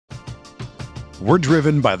We're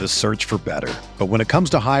driven by the search for better. But when it comes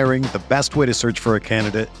to hiring, the best way to search for a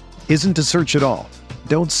candidate isn't to search at all.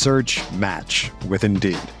 Don't search, match with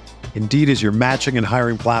Indeed. Indeed is your matching and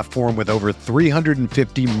hiring platform with over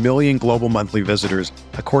 350 million global monthly visitors,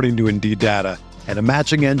 according to Indeed data, and a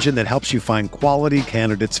matching engine that helps you find quality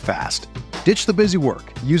candidates fast. Ditch the busy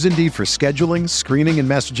work. Use Indeed for scheduling, screening, and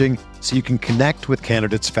messaging so you can connect with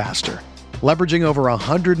candidates faster. Leveraging over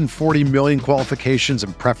 140 million qualifications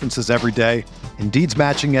and preferences every day, Indeed's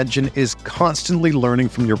matching engine is constantly learning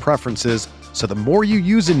from your preferences, so the more you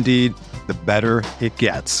use Indeed, the better it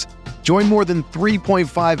gets. Join more than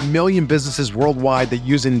 3.5 million businesses worldwide that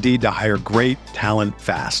use Indeed to hire great talent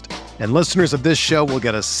fast. And listeners of this show will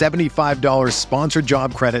get a $75 sponsored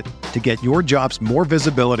job credit to get your jobs more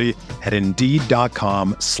visibility at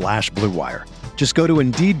Indeed.com/Blue Wire. Just go to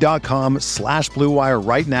Indeed.com/Blue Wire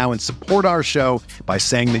right now and support our show by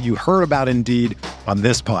saying that you heard about Indeed on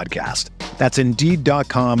this podcast. That's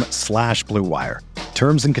Indeed.com/Blue Wire.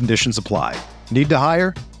 Terms and conditions apply. Need to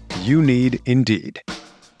hire? You need Indeed.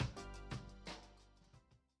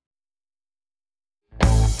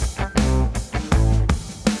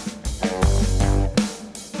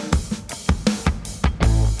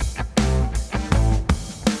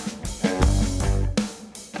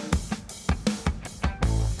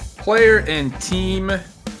 Player and team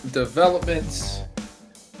development.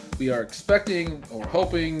 We are expecting or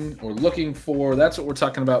hoping or looking for. That's what we're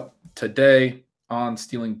talking about today on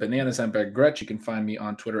Stealing Bananas. I'm Ben Gretch. You can find me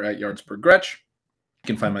on Twitter at yardspergretch. You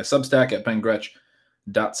can find my Substack at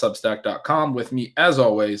bengretch.substack.com. With me, as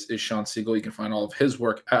always, is Sean Siegel. You can find all of his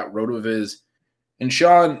work at RotoViz. And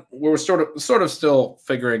Sean, we're sort of still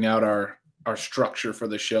figuring out our structure for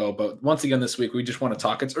the show. But once again, this week, we just want to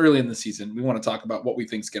talk. It's early in the season. We want to talk about what we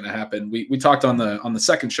think is going to happen. We talked on the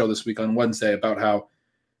second show this week on Wednesday about how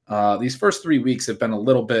these first 3 weeks have been a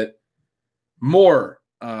little bit more,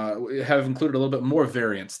 have included a little bit more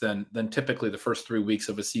variance than typically the first 3 weeks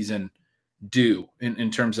of a season do in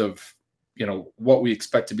terms of, what we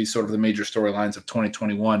expect to be sort of the major storylines of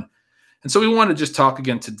 2021. And so we want to just talk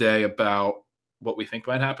again today about what we think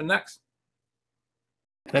might happen next.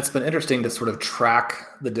 And it's been interesting to sort of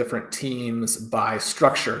track the different teams by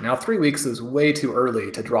structure. Now, 3 weeks is way too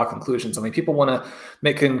early to draw conclusions. I mean, people want to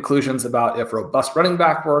make conclusions about if robust running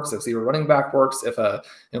back works, if zero running back works, if a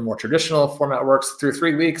more traditional format works. Through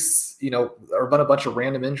 3 weeks, there have been a bunch of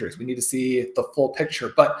random injuries. We need to see the full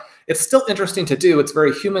picture, but it's still interesting to do. It's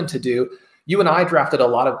very human to do. You and I drafted a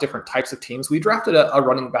lot of different types of teams. We drafted a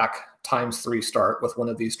running back ×3 start with one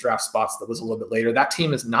of these draft spots that was a little bit later. That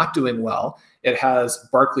team is not doing well. It has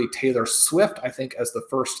Barkley, Taylor, Swift, I think, as the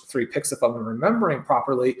first 3 picks, if I'm remembering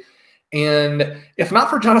properly. And if not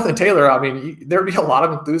for Jonathan Taylor, I mean, there'd be a lot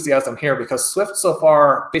of enthusiasm here because Swift so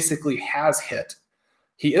far basically has hit.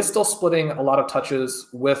 He is still splitting a lot of touches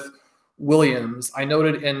with Williams. I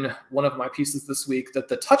noted in one of my pieces this week that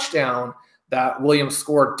the touchdown that Williams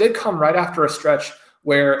scored did come right after a stretch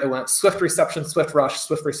where it went Swift reception, Swift rush,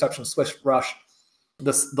 Swift reception, Swift rush.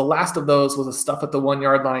 The last of those was a stuff at the 1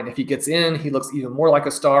 yard line. If he gets in, he looks even more like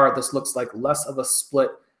a star. This looks like less of a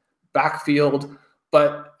split backfield.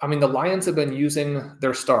 But, I mean, the Lions have been using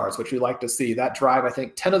their stars, which we like to see. That drive, I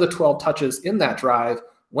think 10 of the 12 touches in that drive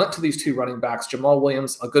went to these 2 running backs. Jamal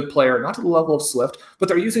Williams, a good player, not to the level of Swift, but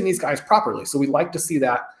they're using these guys properly. So we like to see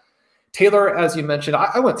that. Taylor, as you mentioned,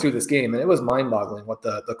 I went through this game, and it was mind-boggling what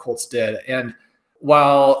the Colts did. And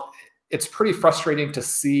while it's pretty frustrating to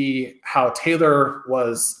see how Taylor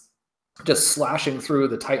was just slashing through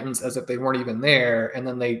the Titans as if they weren't even there, and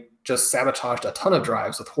then they just sabotaged a ton of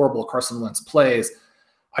drives with horrible Carson Wentz plays,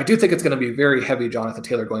 I do think it's going to be very heavy Jonathan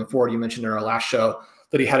Taylor going forward. You mentioned in our last show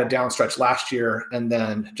that he had a down stretch last year and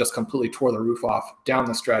then just completely tore the roof off down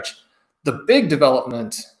the stretch. The big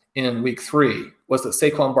development in week 3 was that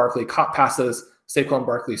Saquon Barkley caught passes. Saquon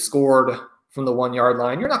Barkley scored from the 1 yard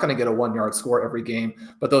line. You're not going to get a 1 yard score every game,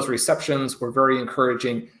 but those receptions were very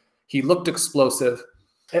encouraging. He looked explosive.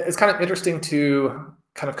 It's kind of interesting to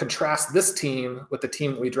kind of contrast this team with the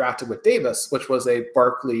team we drafted with Davis, which was a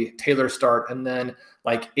Barkley Taylor start and then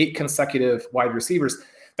like 8 consecutive wide receivers.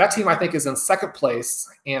 That team, I think, is in second place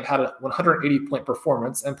and had a 180-point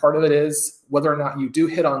performance. And part of it is whether or not you do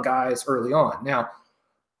hit on guys early on. Now,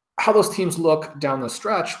 how those teams look down the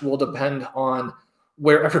stretch will depend on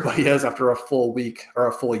where everybody is after a full week or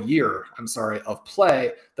a full year, of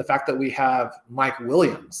play. The fact that we have Mike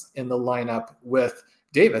Williams in the lineup with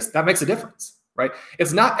Davis, that makes a difference, right?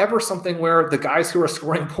 It's not ever something where the guys who are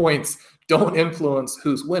scoring points don't influence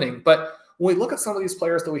who's winning. But when we look at some of these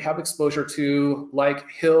players that we have exposure to, like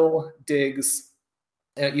Hill, Diggs,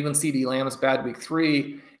 and even CeeDee Lamb's bad week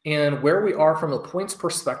 3, and where we are from a points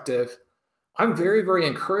perspective, I'm very, very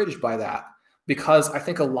encouraged by that because I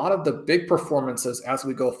think a lot of the big performances as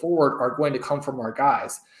we go forward are going to come from our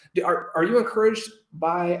guys. Are you encouraged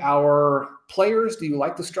by our players? Do you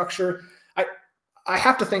like the structure? I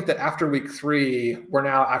have to think that after week 3, we're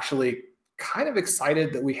now actually kind of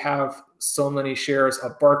excited that we have so many shares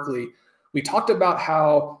of Barkley. We talked about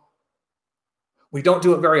how we don't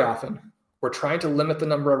do it very often. We're trying to limit the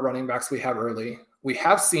number of running backs we have early. We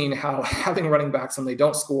have seen how having running backs and they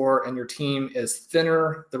don't score and your team is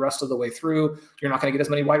thinner the rest of the way through, you're not going to get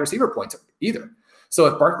as many wide receiver points either. So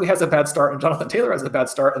if Barkley has a bad start and Jonathan Taylor has a bad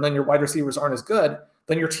start and then your wide receivers aren't as good,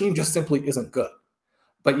 then your team just simply isn't good.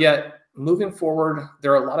 But yet, moving forward,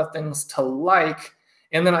 there are a lot of things to like.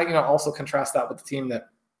 And then I also contrast that with the team that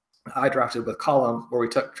I drafted with Column, where we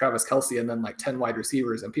took Travis Kelce and then like 10 wide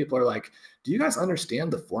receivers. And people are like, do you guys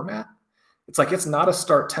understand the format? It's like, it's not a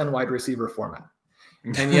start 10 wide receiver format.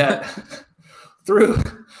 And yet through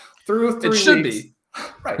 3 weeks, it should be.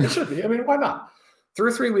 Right, it should be. I mean, why not?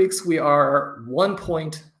 Through 3 weeks, we are 1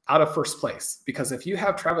 point out of first place. Because if you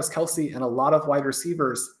have Travis Kelce and a lot of wide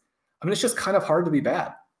receivers, I mean, it's just kind of hard to be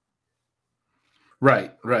bad.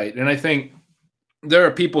 Right. And I think there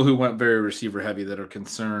are people who went very receiver heavy that are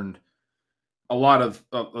concerned. A lot of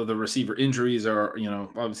the receiver injuries are,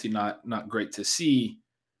 obviously not great to see.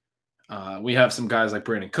 We have some guys like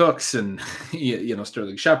Brandon Cooks and,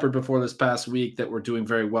 Sterling Shepard before this past week that were doing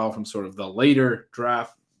very well from sort of the later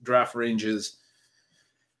draft ranges.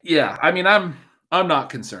 Yeah. I mean, I'm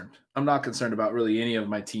not concerned. I'm not concerned about really any of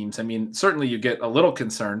my teams. I mean, certainly you get a little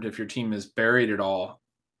concerned if your team is buried at all.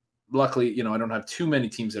 Luckily, I don't have too many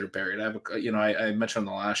teams that are buried. I have, I mentioned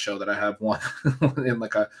on the last show that I have one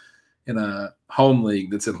in a home league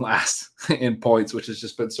that's in last in points, which has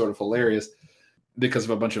just been sort of hilarious because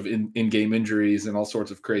of a bunch of in-game injuries and all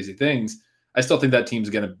sorts of crazy things. I still think that team's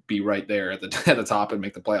going to be right there at the top and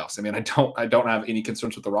make the playoffs. I mean, I don't have any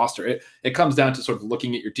concerns with the roster. It comes down to sort of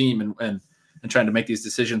looking at your team and trying to make these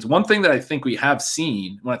decisions. One thing that I think we have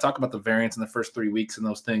seen when I talk about the variance in the first 3 weeks and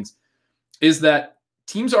those things is that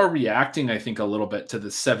teams are reacting, I think, a little bit to the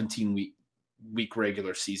 17-week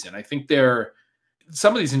regular season. I think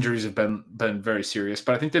some of these injuries have been very serious,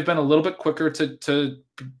 but I think they've been a little bit quicker to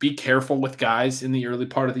be careful with guys in the early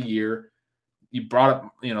part of the year. You brought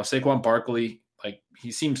up, Saquon Barkley, like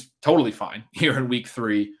he seems totally fine here in week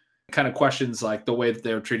 3. Kind of questions like the way that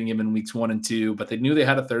they were treating him in weeks 1 and 2, but they knew they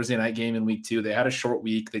had a Thursday night game in week 2. They had a short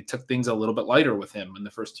week. They took things a little bit lighter with him in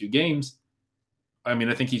the first 2 games. I mean,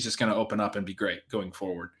 I think he's just going to open up and be great going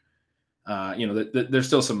forward. There's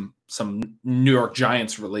still some New York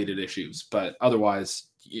Giants related issues, but otherwise,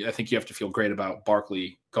 I think you have to feel great about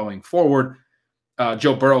Barkley going forward.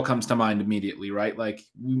 Joe Burrow comes to mind immediately, right? Like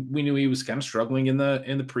we knew he was kind of struggling in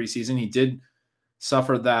the preseason. He did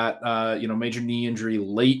suffer that major knee injury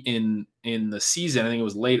late in the season. I think it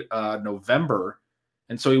was late November.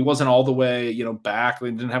 And so he wasn't all the way, back.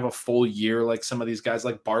 He didn't have a full year like some of these guys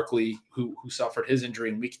like Barkley who suffered his injury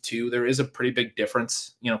in week 2. There is a pretty big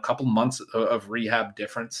difference, a couple months of rehab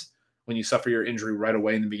difference when you suffer your injury right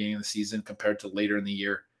away in the beginning of the season compared to later in the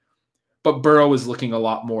year. But Burrow is looking a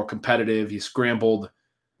lot more competitive. He scrambled.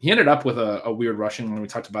 He ended up with a weird rushing one we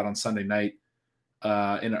talked about on Sunday night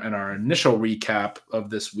in our initial recap of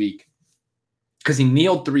this week. Because he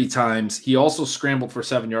kneeled 3 times. He also scrambled for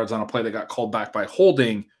 7 yards on a play that got called back by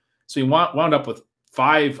holding. So he wound up with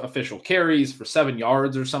 5 official carries for 7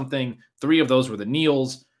 yards or something. 3 of those were the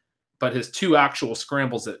kneels. But his 2 actual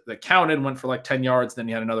scrambles that counted went for like 10 yards. Then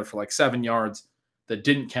he had another for like 7 yards that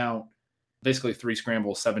didn't count. Basically 3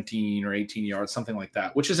 scrambles, 17 or 18 yards, something like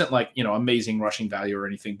that, which isn't like, amazing rushing value or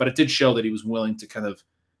anything. But it did show that he was willing to kind of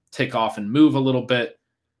take off and move a little bit.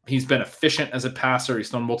 He's been efficient as a passer. He's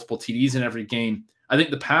thrown multiple TDs in every game. I think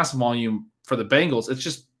the pass volume for the Bengals, it's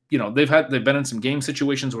just, they've been in some game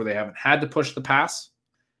situations where they haven't had to push the pass.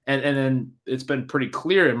 And then it's been pretty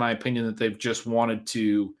clear, in my opinion, that they've just wanted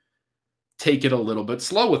to take it a little bit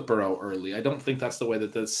slow with Burrow early. I don't think that's the way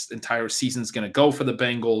that this entire season is going to go for the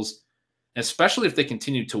Bengals, especially if they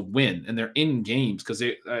continue to win and they're in games, because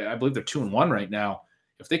I believe they're 2-1 right now.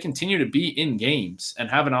 If they continue to be in games and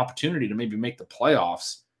have an opportunity to maybe make the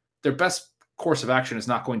playoffs, their best course of action is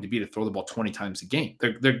not going to be to throw the ball 20 times a game.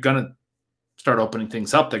 They're going to start opening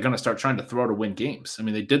things up. They're going to start trying to throw to win games. I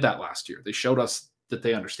mean, they did that last year. They showed us that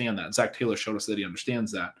they understand that. Zach Taylor showed us that he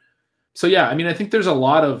understands that. So, yeah, I mean, I think there's a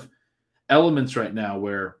lot of elements right now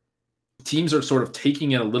where teams are sort of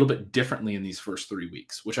taking it a little bit differently in these first 3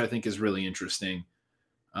 weeks, which I think is really interesting.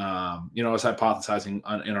 I was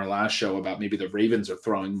hypothesizing in our last show about maybe the Ravens are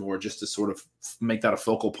throwing more just to sort of make that a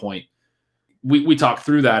focal point. We talked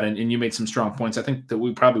through that, and you made some strong points. I think that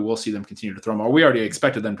we probably will see them continue to throw more. We already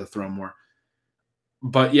expected them to throw more.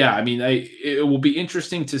 But yeah, I mean, it will be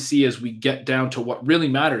interesting to see as we get down to what really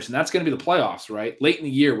matters, and that's going to be the playoffs, right? Late in the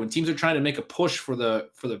year, when teams are trying to make a push for the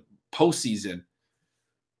postseason,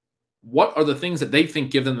 what are the things that they think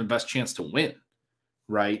give them the best chance to win,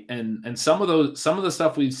 right? And some of the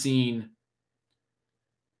stuff we've seen,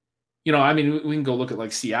 I mean, we can go look at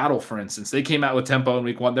like Seattle, for instance. They came out with tempo in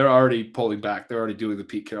week 1. They're already pulling back. They're already doing the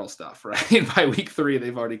Pete Carroll stuff, right? And by week 3,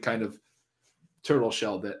 they've already kind of turtle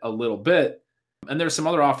shelled it a little bit. And there's some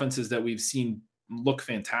other offenses that we've seen look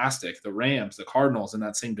fantastic. The Rams, the Cardinals in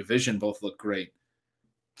that same division both look great.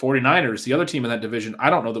 49ers, the other team in that division, I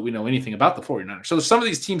don't know that we know anything about the 49ers. So some of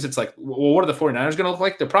these teams, it's like, well, what are the 49ers going to look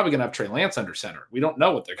like? They're probably going to have Trey Lance under center. We don't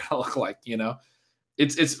know what they're going to look like,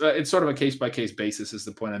 It's sort of a case-by-case basis is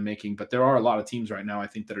the point I'm making. But there are a lot of teams right now, I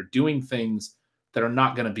think, that are doing things that are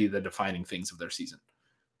not going to be the defining things of their season.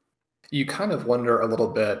 You kind of wonder a little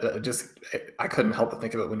bit, I couldn't help but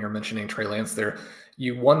think of it when you're mentioning Trey Lance there.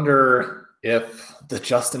 You wonder if the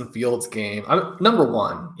Justin Fields game, number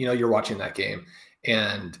one, you're watching that game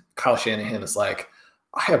and Kyle Shanahan is like,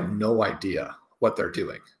 I have no idea what they're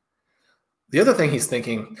doing. The other thing he's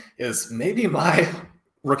thinking is maybe my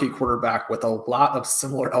rookie quarterback with a lot of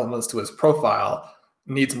similar elements to his profile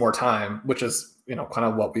needs more time, which is, kind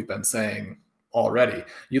of what we've been saying already.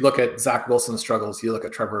 You look at Zach Wilson's struggles, you look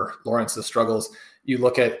at Trevor Lawrence's struggles, you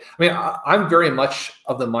look at, I'm very much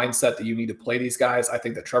of the mindset that you need to play these guys. I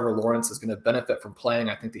think that Trevor Lawrence is going to benefit from playing.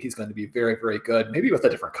 I think that he's going to be very, very good, maybe with a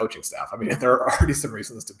different coaching staff. There are already some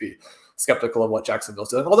reasons to be skeptical of what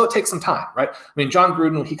Jacksonville's doing, although it takes some time, right? John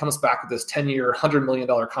Gruden, when he comes back with this 10-year, $100 million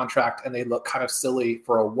contract and they look kind of silly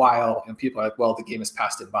for a while and people are like, well, the game has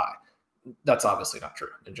passed him by. That's obviously not true.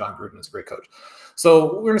 And John Gruden is a great coach.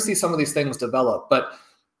 So we're going to see some of these things develop. But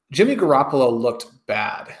Jimmy Garoppolo looked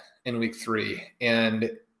bad in week 3.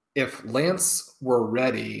 And if Lance were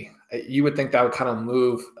ready, you would think that would kind of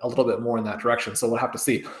move a little bit more in that direction. So we'll have to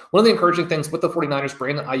see. One of the encouraging things with the 49ers,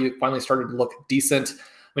 Brandon Ayuk finally started to look decent.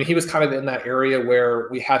 He was kind of in that area where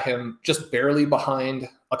we had him just barely behind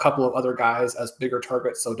a couple of other guys as bigger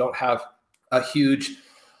targets. So don't have a huge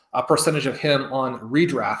percentage of him on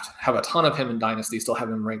redraft, have a ton of him in Dynasty, still have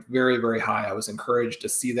him ranked very, very high. I was encouraged to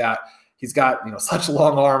see that. He's got, such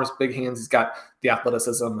long arms, big hands. He's got the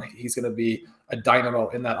athleticism. He's going to be a dynamo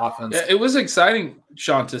in that offense. Yeah, it was exciting,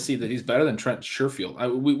 Sean, to see that he's better than Trent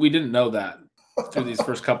Sherfield. We didn't know that through these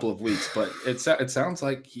first couple of weeks, but it sounds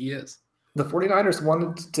like he is. The 49ers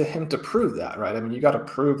wanted him to prove that, right? You got to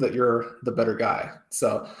prove that you're the better guy.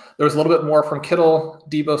 So there was a little bit more from Kittle.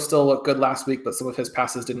 Debo still looked good last week, but some of his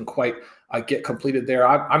passes didn't quite get completed there.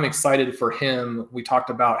 I'm excited for him. We talked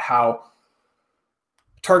about how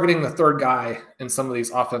targeting the third guy in some of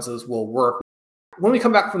these offenses will work. When we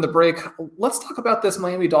come back from the break, let's talk about this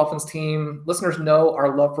Miami Dolphins team. Listeners know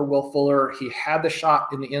our love for Will Fuller. He had the shot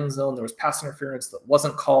in the end zone. There was pass interference that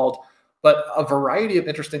wasn't called, but a variety of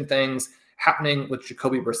interesting things happening with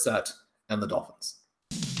Jacoby Brissett and the Dolphins.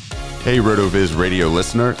 Hey, RotoViz radio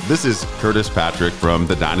listener. This is Curtis Patrick from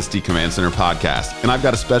the Dynasty Command Center podcast, and I've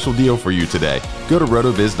got a special deal for you today. Go to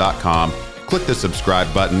rotoviz.com, click the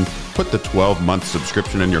subscribe button, put the 12-month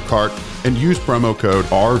subscription in your cart, and use promo code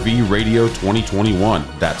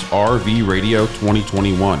RVRadio2021. That's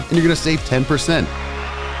RVRadio2021, and you're going to save 10%.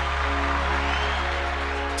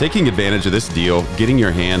 Taking advantage of this deal, getting your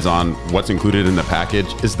hands on what's included in the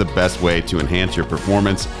package is the best way to enhance your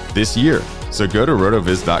performance this year. So go to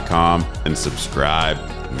rotoviz.com and subscribe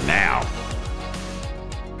now.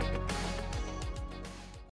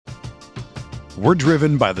 We're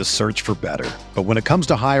driven by the search for better. But when it comes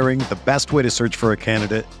to hiring, the best way to search for a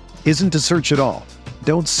candidate isn't to search at all.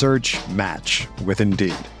 Don't search, match with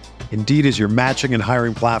Indeed. Indeed is your matching and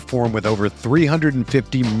hiring platform with over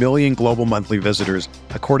 350 million global monthly visitors,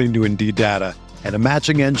 according to Indeed data, and a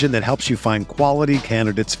matching engine that helps you find quality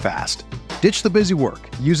candidates fast. Ditch the busy work.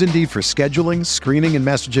 Use Indeed for scheduling, screening, and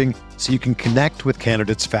messaging so you can connect with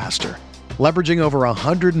candidates faster. Leveraging over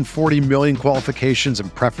 140 million qualifications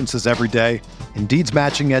and preferences every day, Indeed's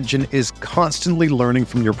matching engine is constantly learning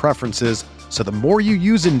from your preferences, so the more you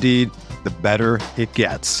use Indeed, the better it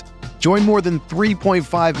gets. Join more than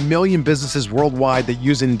 3.5 million businesses worldwide that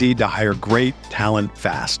use Indeed to hire great talent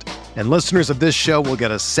fast. And listeners of this show will get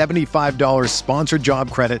a $75 sponsored job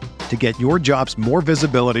credit to get your jobs more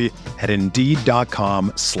visibility at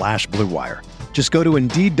Indeed.com/Blue Wire. Just go to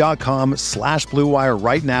Indeed.com/Blue Wire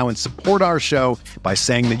right now and support our show by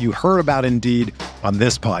saying that you heard about Indeed on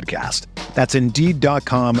this podcast. That's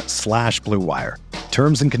Indeed.com/Blue Wire.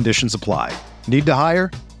 Terms and conditions apply. Need to hire?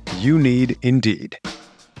 You need Indeed.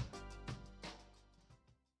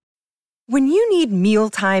 When you need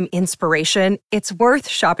mealtime inspiration, it's worth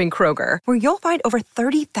shopping Kroger, where you'll find over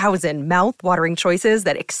 30,000 mouth-watering choices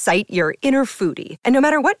that excite your inner foodie. And no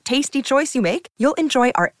matter what tasty choice you make, you'll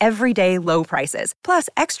enjoy our everyday low prices, plus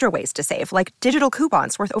extra ways to save, like digital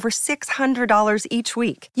coupons worth over $600 each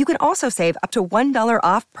week. You can also save up to $1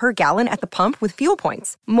 off per gallon at the pump with fuel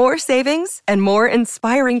points. More savings and more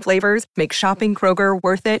inspiring flavors make shopping Kroger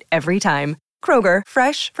worth it every time. Kroger,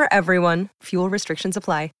 fresh for everyone. Fuel restrictions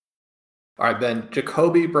apply. All right, Ben,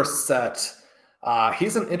 Jacoby Brissett.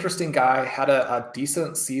 He's an interesting guy, had a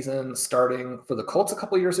decent season starting for the Colts a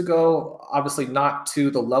couple years ago. Obviously not to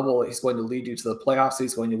the level he's going to lead you to the playoffs.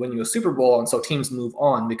 He's going to win you a Super Bowl, and so teams move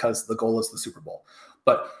on because the goal is the Super Bowl.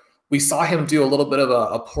 But we saw him do a little bit of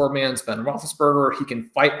a poor man's Ben Roethlisberger. He can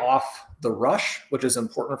fight off the rush, which is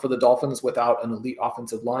important for the Dolphins without an elite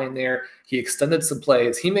offensive line there. He extended some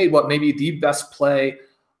plays. He made what may be the best play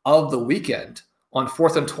of the weekend on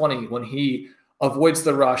 4th and 20 when he avoids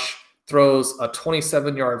the rush, throws a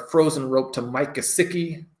 27-yard frozen rope to Mike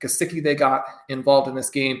Gesicki. Gesicki, they got involved in this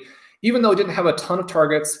game, even though he didn't have a ton of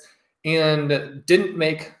targets and didn't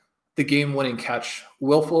make the game-winning catch.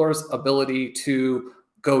 Will Fuller's ability to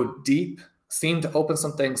go deep seemed to open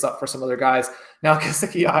some things up for some other guys. Now,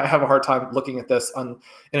 Gesicki, I have a hard time looking at this in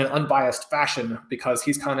an unbiased fashion because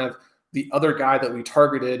he's kind of the other guy that we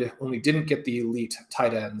targeted when we didn't get the elite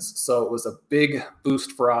tight ends. So it was a big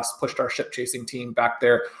boost for us, pushed our ship chasing team back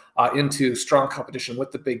there into strong competition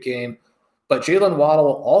with the big game. But Jalen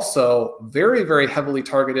Waddle also very, very heavily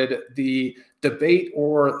targeted. The debate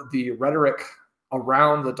or the rhetoric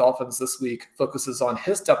around the Dolphins this week focuses on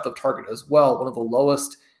his depth of target as well, one of the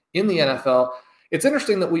lowest in the NFL. It's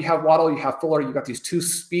interesting that we have Waddle, you have Fuller, you got these two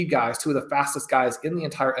speed guys, two of the fastest guys in the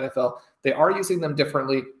entire NFL. They are using them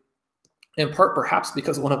differently, in part perhaps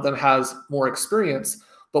because one of them has more experience,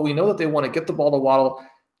 but we know that they want to get the ball to Waddle,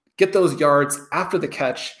 get those yards after the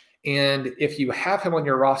catch, and if you have him on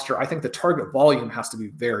your roster, I think the target volume has to be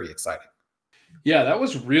very exciting. Yeah, that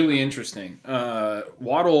was really interesting.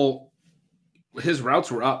 Waddle, his routes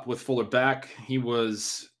were up with Fuller back. He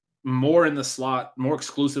was more in the slot, more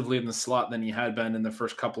exclusively in the slot than he had been in the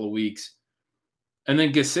first couple of weeks. And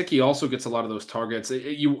then Gesicki also gets a lot of those targets.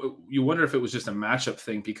 You wonder if it was just a matchup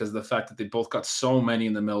thing because of the fact that they both got so many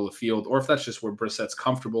in the middle of the field, or if that's just where Brissett's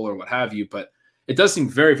comfortable or what have you. But it does seem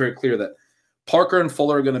very, very clear that Parker and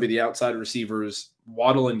Fuller are going to be the outside receivers.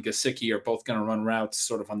 Waddle and Gesicki are both going to run routes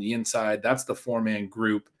sort of on the inside. That's the four-man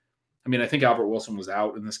group. I mean, I think Albert Wilson was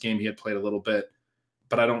out in this game. He had played a little bit,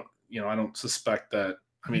 but I don't suspect that.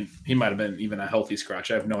 I mean, he might have been even a healthy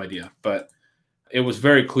scratch. I have no idea, but it was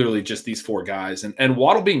very clearly just these four guys. And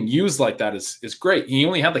Waddle being used like that is great. He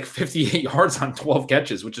only had like 58 yards on 12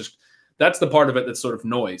 catches, that's the part of it that's sort of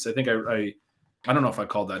noise. I think I don't know if I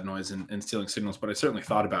called that noise in stealing signals, but I certainly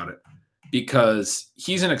thought about it because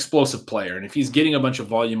he's an explosive player. And if he's getting a bunch of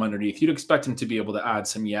volume underneath, you'd expect him to be able to add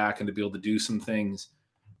some yak and to be able to do some things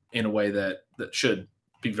in a way that should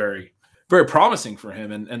be very, very promising for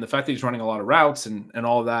him. And the fact that he's running a lot of routes and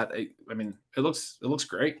all of that, I mean, it looks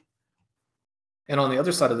great. And on the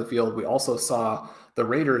other side of the field, we also saw the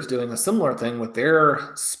Raiders doing a similar thing with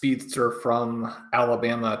their speedster from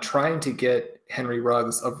Alabama, trying to get Henry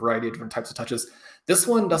Ruggs a variety of different types of touches. This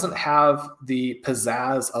one doesn't have the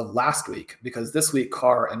pizzazz of last week because this week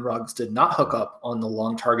Carr and Ruggs did not hook up on the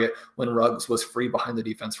long target when Ruggs was free behind the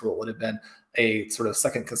defense for what would have been a sort of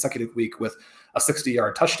second consecutive week with a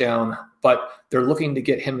 60-yard touchdown, but they're looking to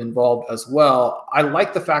get him involved as well. I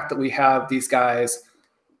like the fact that we have these guys,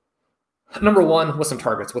 number one, with some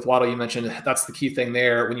targets. With Waddle, you mentioned that's the key thing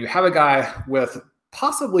there. When you have a guy with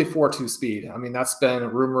possibly 4.2 speed, I mean, that's been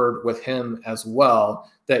rumored with him as well,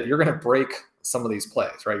 that you're going to break some of these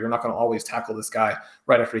plays, right? You're not going to always tackle this guy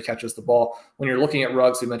right after he catches the ball. When you're looking at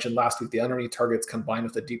Ruggs, we mentioned last week, the underneath targets combined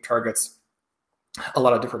with the deep targets, a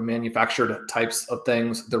lot of different manufactured types of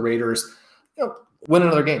things. The Raiders, win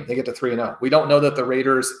another game. They get to 3-0. We don't know that the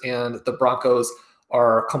Raiders and the Broncos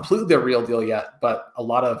are completely the real deal yet, but a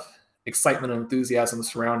lot of excitement and enthusiasm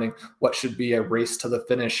surrounding what should be a race to the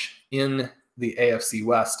finish in the AFC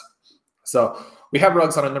West. So we have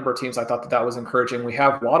Ruggs on a number of teams. I thought that was encouraging. We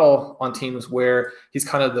have Waddle on teams where he's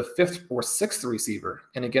kind of the fifth or sixth receiver.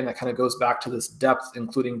 And again, that kind of goes back to this depth,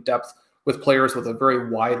 including depth with players with a very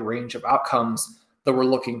wide range of outcomes that we're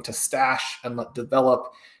looking to stash and let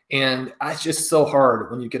develop. And it's just so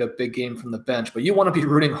hard when you get a big game from the bench, but you want to be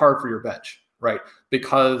rooting hard for your bench, right?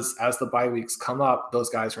 Because as the bye weeks come up, those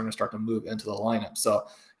guys are going to start to move into the lineup. So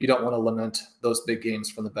you don't want to lament those big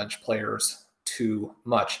games from the bench players too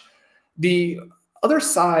much. The other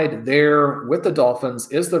side there with the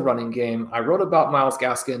Dolphins is the running game. I wrote about Myles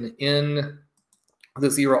Gaskin in the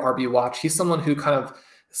zero RB watch. He's someone who kind of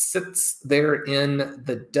sits there in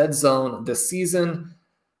the dead zone this season.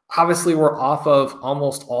 Obviously, we're off of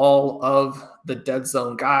almost all of the dead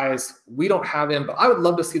zone guys. We don't have him, but I would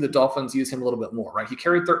love to see the Dolphins use him a little bit more, right? He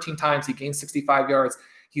carried 13 times. He gained 65 yards.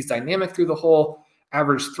 He's dynamic through the hole,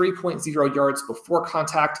 averaged 3.0 yards before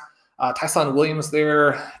contact. Tyson Williams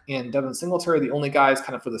there and Devin Singletary, the only guys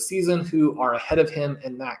kind of for the season who are ahead of him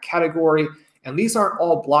in that category. And these aren't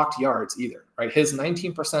all blocked yards either, right? His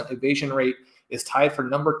 19% evasion rate is tied for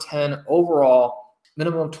number 10 overall,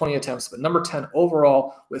 minimum 20 attempts, but number 10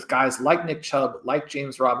 overall with guys like Nick Chubb, like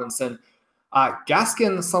James Robinson.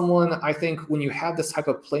 Gaskin, someone I think when you have this type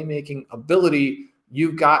of playmaking ability,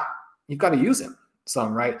 you've got to use him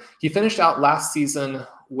some, right? He finished out last season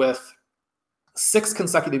with 6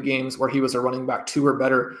 consecutive games where he was a running back 2 or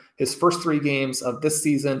better. His first 3 games of this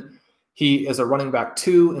season, he is a running back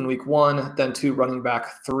 2 in week 1, then 2 running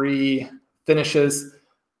back 3 finishes.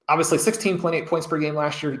 Obviously 16.8 points per game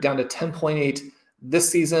last year, down to 10.8 this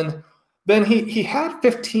season. Then he had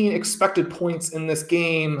 15 expected points in this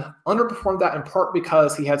game, underperformed that in part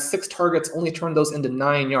because he had 6 targets, only turned those into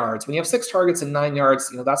 9 yards. When you have 6 targets and 9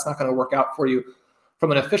 yards, that's not going to work out for you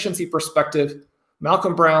from an efficiency perspective.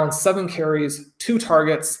 Malcolm Brown, 7 carries, 2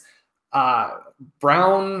 targets.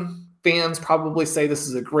 Brown fans probably say this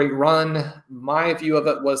is a great run. My view of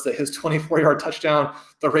it was that his 24-yard touchdown,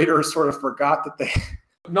 the Raiders sort of forgot that they...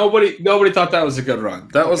 Nobody thought that was a good run.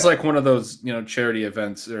 That was like one of those, charity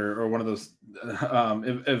events or one of those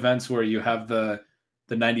events where you have the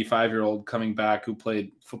 95-year-old coming back who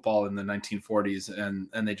played football in the 1940s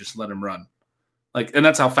and they just let him run. And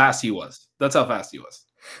that's how fast he was.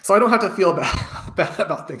 So I don't have to feel bad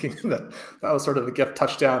about thinking that was sort of a gift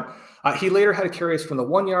touchdown. He later had carries from the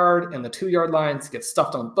 1 yard and the 2 yard lines, gets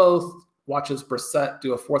stuffed on both, watches Brissett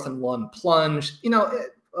do a 4th and 1 plunge.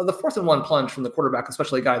 The 4th and 1 plunge from the quarterback,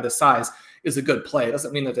 especially a guy this size, is a good play. It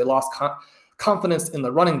doesn't mean that they lost confidence in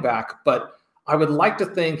the running back, but I would like to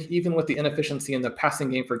think, even with the inefficiency in the passing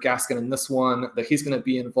game for Gaskin in this one, that he's going to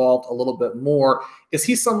be involved a little bit more. Is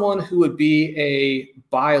he someone who would be a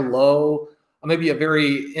buy low, maybe a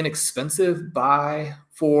very inexpensive buy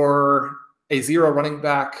for a zero running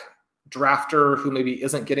back drafter who maybe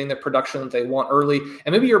isn't getting the production that they want early?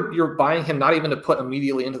 And maybe you're buying him not even to put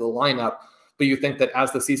immediately into the lineup, but you think that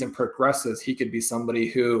as the season progresses, he could be somebody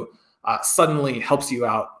who suddenly helps you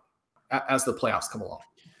out as the playoffs come along.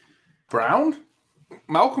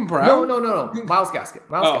 Malcolm Brown? No. Myles Gaskin.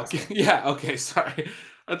 Gaskin. Yeah, okay, sorry.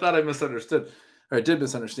 I thought I misunderstood. Or I did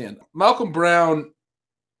misunderstand. Malcolm Brown,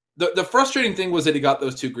 the frustrating thing was that he got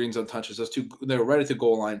those 2 green zone touches. Those 2, they were right at the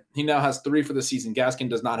goal line. He now has 3 for the season. Gaskin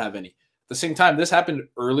does not have any. At the same time, this happened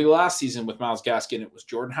early last season with Myles Gaskin. It was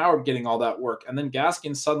Jordan Howard getting all that work. And then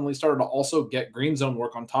Gaskin suddenly started to also get green zone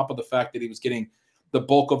work on top of the fact that he was getting the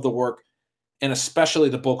bulk of the work and especially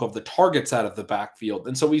the bulk of the targets out of the backfield.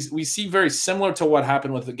 And so we see very similar to what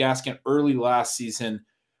happened with the Gaskin early last season,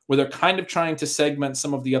 where they're kind of trying to segment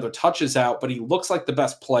some of the other touches out, but he looks like the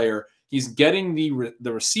best player. He's getting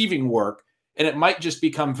the receiving work, and it might just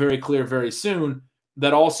become very clear very soon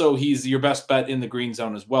that also he's your best bet in the green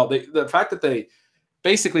zone as well. The fact that they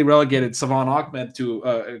basically relegated Savon Ahmed to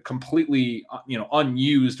a completely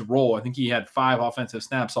unused role, I think he had 5 offensive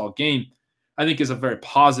snaps all game, I think is a very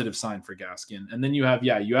positive sign for Gaskin. And then you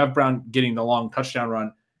have Brown getting the long touchdown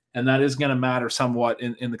run, and that is going to matter somewhat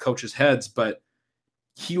in the coaches' heads, but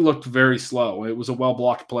he looked very slow. It was a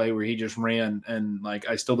well-blocked play where he just ran, and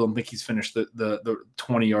I still don't think he's finished the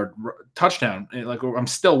 20-yard touchdown. I'm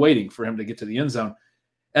still waiting for him to get to the end zone.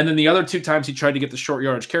 And then the other 2 times he tried to get the short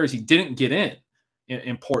yardage carries, he didn't get in,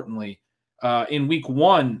 importantly. In week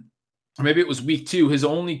 1, or maybe it was week 2, his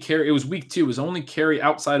only carry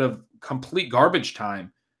outside of complete garbage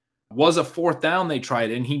time was a 4th down they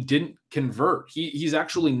tried, and he didn't convert. He's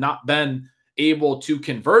actually not been able to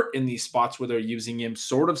convert in these spots where they're using him,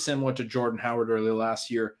 sort of similar to Jordan Howard early last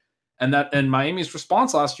year. And Miami's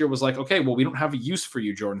response last year was like, okay, well, we don't have a use for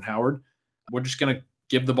you, Jordan Howard. We're just going to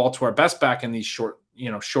give the ball to our best back in these short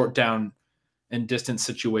down and distance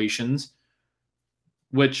situations.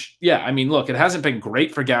 Which, look, it hasn't been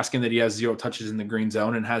great for Gaskin that he has 0 touches in the green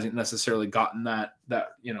zone and hasn't necessarily gotten that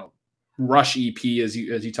rush EP as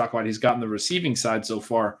you talk about. He's gotten the receiving side so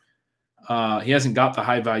far. He hasn't got the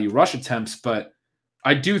high value rush attempts, but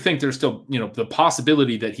I do think there's still, the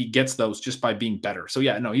possibility that he gets those just by being better. So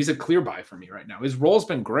he's a clear buy for me right now. His role's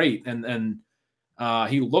been great, and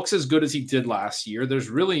he looks as good as he did last year. There's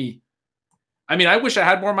really, I wish I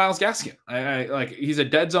had more Myles Gaskin. He's a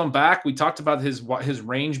dead zone back. We talked about his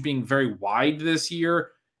range being very wide this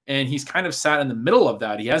year, and he's kind of sat in the middle of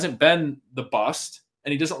that. He hasn't been the bust,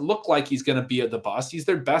 and he doesn't look like he's going to be at the bust. He's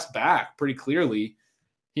their best back pretty clearly.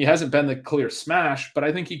 He hasn't been the clear smash, but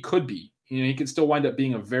I think he could be. He could still wind up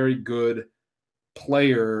being a very good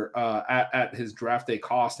player at his draft day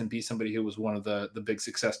cost and be somebody who was one of the big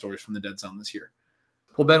success stories from the dead zone this year.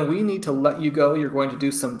 Well, Ben, we need to let you go. You're going to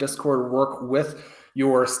do some Discord work with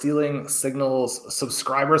your Stealing Signals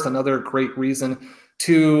subscribers. Another great reason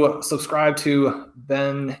to subscribe to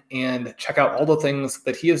Ben and check out all the things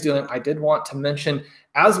that he is doing. I did want to mention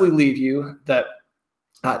as we leave you that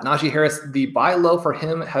Najee Harris, the buy low for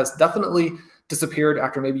him has definitely disappeared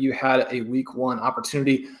after maybe you had a week 1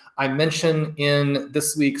 opportunity. I mentioned in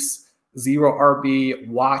this week's Zero RB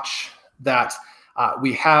watch that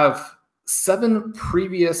we have 7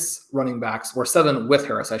 previous running backs, or 7 with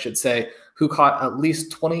Harris, I should say, who caught at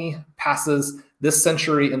least 20 passes this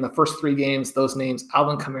century in the first 3 games. Those names: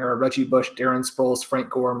 Alvin Kamara, Reggie Bush, Darren Sproles, Frank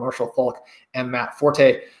Gore, Marshall Faulk, and Matt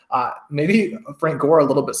Forte. Maybe Frank Gore a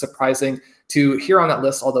little bit surprising to hear on that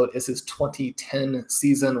list, although it is his 2010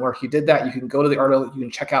 season where he did that. You can go to the article, you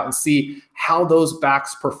can check out and see how those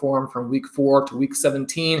backs perform from week 4 to week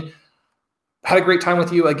 17. Had a great time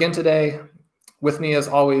with you again today. With me, as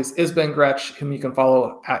always, is Ben Gretsch, whom you can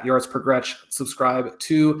follow at Yards Per Gretsch. Subscribe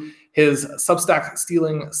to his Substack,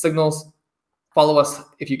 Stealing Signals. Follow us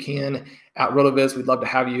if you can at RotoViz. We'd love to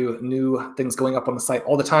have you. New things going up on the site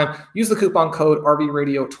all the time. Use the coupon code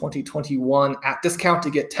RVRadio2021 at discount to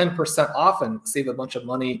get 10% off and save a bunch of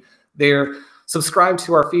money there. Subscribe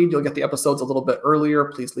to our feed. You'll get the episodes a little bit earlier.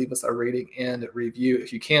 Please leave us a rating and review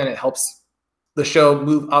if you can. It helps the show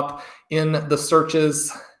move up in the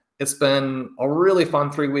searches. It's been a really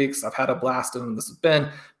fun 3 weeks. I've had a blast, and this has been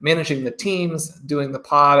managing the teams, doing the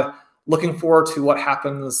pod. Looking forward to what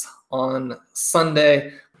happens on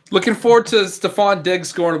Sunday. Looking forward to Stefon Diggs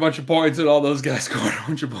scoring a bunch of points and all those guys scoring a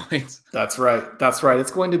bunch of points. That's right.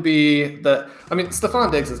 It's going to be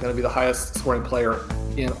Stefon Diggs is going to be the highest scoring player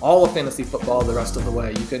in all of fantasy football the rest of the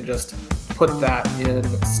way. You can just put that in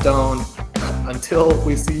stone. Until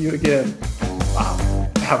we see you again,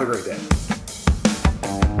 have a great day.